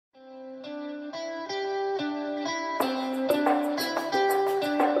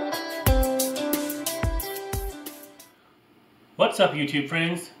What's up, YouTube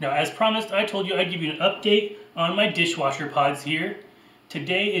friends? Now, as promised, I told you I'd give you an update on my dishwasher pods here.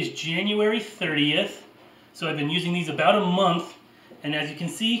 Today is January 30th, so I've been using these about a month, and as you can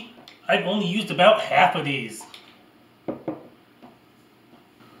see, I've only used about half of these.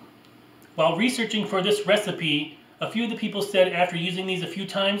 While researching for this recipe, a few of the people said after using these a few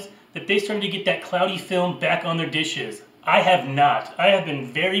times that they started to get that cloudy film back on their dishes. I have not. I have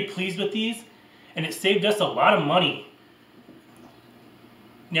been very pleased with these, and it saved us a lot of money.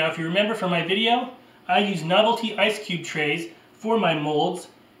 Now, if you remember from my video, I used novelty ice cube trays for my molds,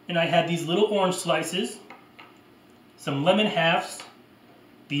 and I had these little orange slices, some lemon halves,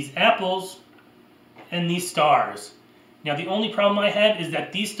 these apples, and these stars. Now, the only problem I had is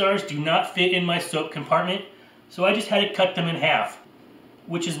that these stars do not fit in my soap compartment, so I just had to cut them in half,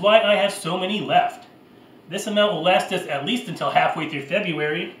 which is why I have so many left. This amount will last us at least until halfway through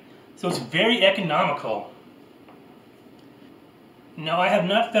February, so it's very economical. Now, I have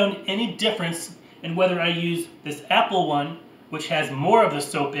not found any difference in whether I use this apple one, which has more of the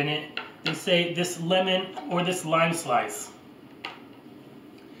soap in it, than say this lemon or this lime slice.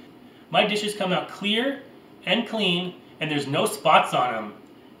 My dishes come out clear and clean, and there's no spots on them,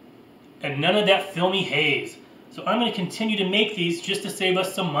 and none of that filmy haze. So I'm going to continue to make these just to save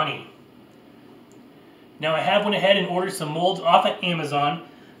us some money. Now, I have went ahead and ordered some molds off of Amazon.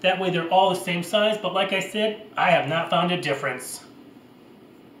 That way they're all the same size, but like I said, I have not found a difference.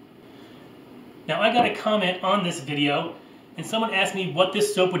 Now, I got a comment on this video, and someone asked me what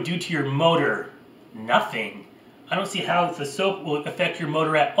this soap would do to your motor. Nothing. I don't see how the soap will affect your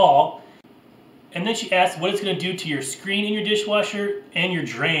motor at all. And then she asked what it's going to do to your screen in your dishwasher and your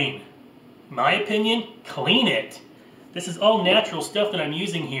drain. My opinion, clean it. This is all natural stuff that I'm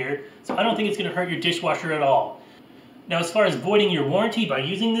using here, so I don't think it's going to hurt your dishwasher at all. Now, as far as voiding your warranty by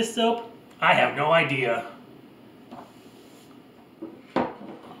using this soap, I have no idea.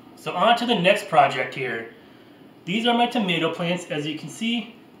 So on to the next project here. These are my tomato plants. As you can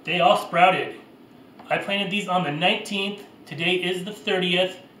see, they all sprouted. I planted these on the 19th. Today is the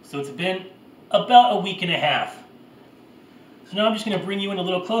 30th, so it's been about a week and a half. So now I'm just going to bring you in a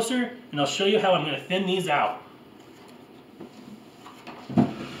little closer, and I'll show you how I'm going to thin these out.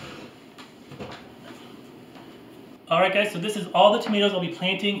 Alright guys, so this is all the tomatoes I'll be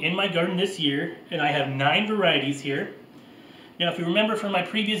planting in my garden this year, and I have 9 varieties here. Now, if you remember from my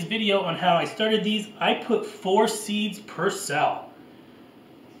previous video on how I started these, I put 4 seeds per cell.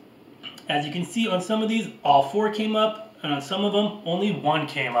 As you can see on some of these, all 4 came up, and on some of them, only 1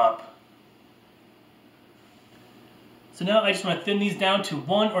 came up. So now I just want to thin these down to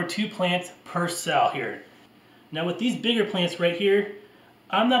 1 or 2 plants per cell here. Now with these bigger plants right here,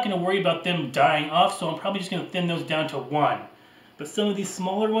 I'm not going to worry about them dying off, so I'm probably just going to thin those down to 1. But some of these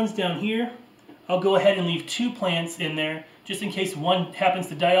smaller ones down here, I'll go ahead and leave 2 plants in there, just in case one happens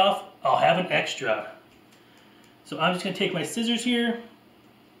to die off, I'll have an extra. So I'm just going to take my scissors here,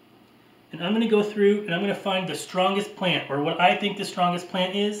 and I'm going to go through and I'm going to find the strongest plant, or what I think the strongest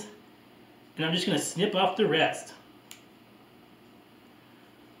plant is, and I'm just going to snip off the rest.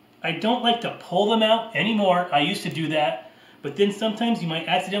 I don't like to pull them out anymore. I used to do that, but then sometimes you might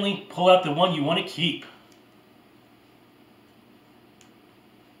accidentally pull out the one you want to keep.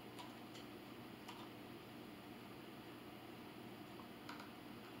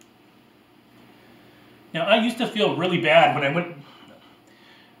 Now, I used to feel really bad when I'd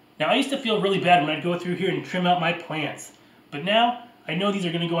go through here and trim out my plants. But now, I know these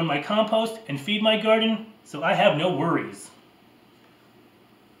are going to go in my compost and feed my garden, so I have no worries.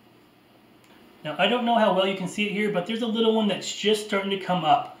 Now, I don't know how well you can see it here, but there's a little one that's just starting to come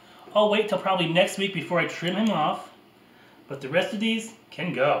up. I'll wait till probably next week before I trim him off, but the rest of these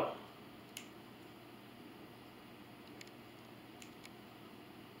can go.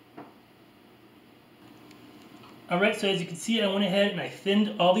 Alright, so as you can see, I went ahead and I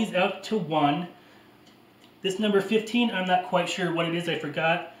thinned all these out to 1. This number 15, I'm not quite sure what it is, I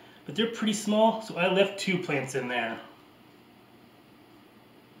forgot, but they're pretty small, so I left 2 plants in there.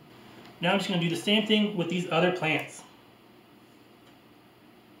 Now I'm just going to do the same thing with these other plants.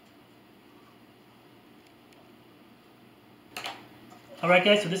 Alright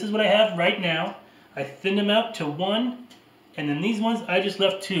guys, so this is what I have right now. I thinned them out to 1, and then these ones I just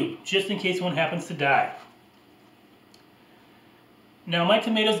left 2, just in case one happens to die. Now my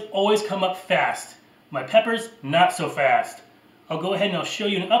tomatoes always come up fast. My peppers, not so fast. I'll go ahead and I'll show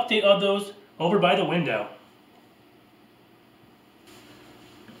you an update of those over by the window.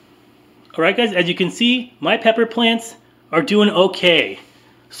 Alright guys, as you can see, my pepper plants are doing okay.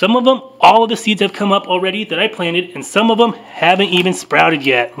 Some of them, all of the seeds have come up already that I planted, and some of them haven't even sprouted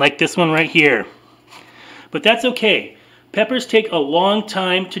yet, like this one right here. But that's okay. Peppers take a long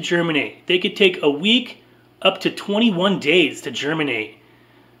time to germinate. They could take a week up to 21 days to germinate.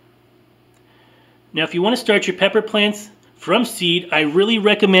 Now if you want to start your pepper plants from seed, I really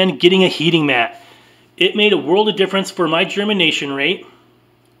recommend getting a heating mat. It made a world of difference for my germination rate.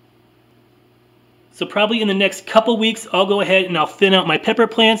 So probably in the next couple weeks, I'll go ahead and I'll thin out my pepper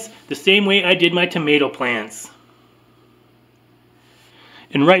plants the same way I did my tomato plants.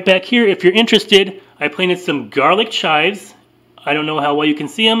 And right back here, if you're interested, I planted some garlic chives. I don't know how well you can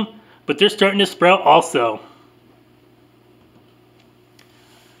see them, but they're starting to sprout also.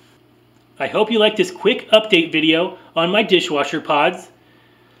 I hope you liked this quick update video on my dishwasher pods,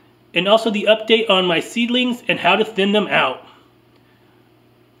 and also the update on my seedlings and how to thin them out.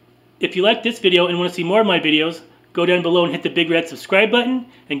 If you like this video and want to see more of my videos, go down below and hit the big red subscribe button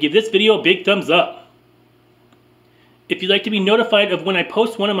and give this video a big thumbs up. If you'd like to be notified of when I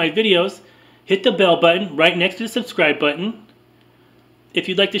post one of my videos, hit the bell button right next to the subscribe button. If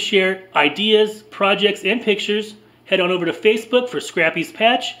you'd like to share ideas, projects, and pictures, head on over to Facebook for Scrappy's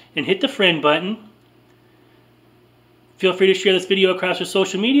Patch and hit the friend button. Feel free to share this video across your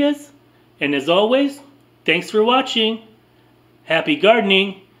social medias. And as always, thanks for watching, happy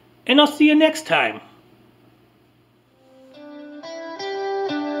gardening, and I'll see you next time.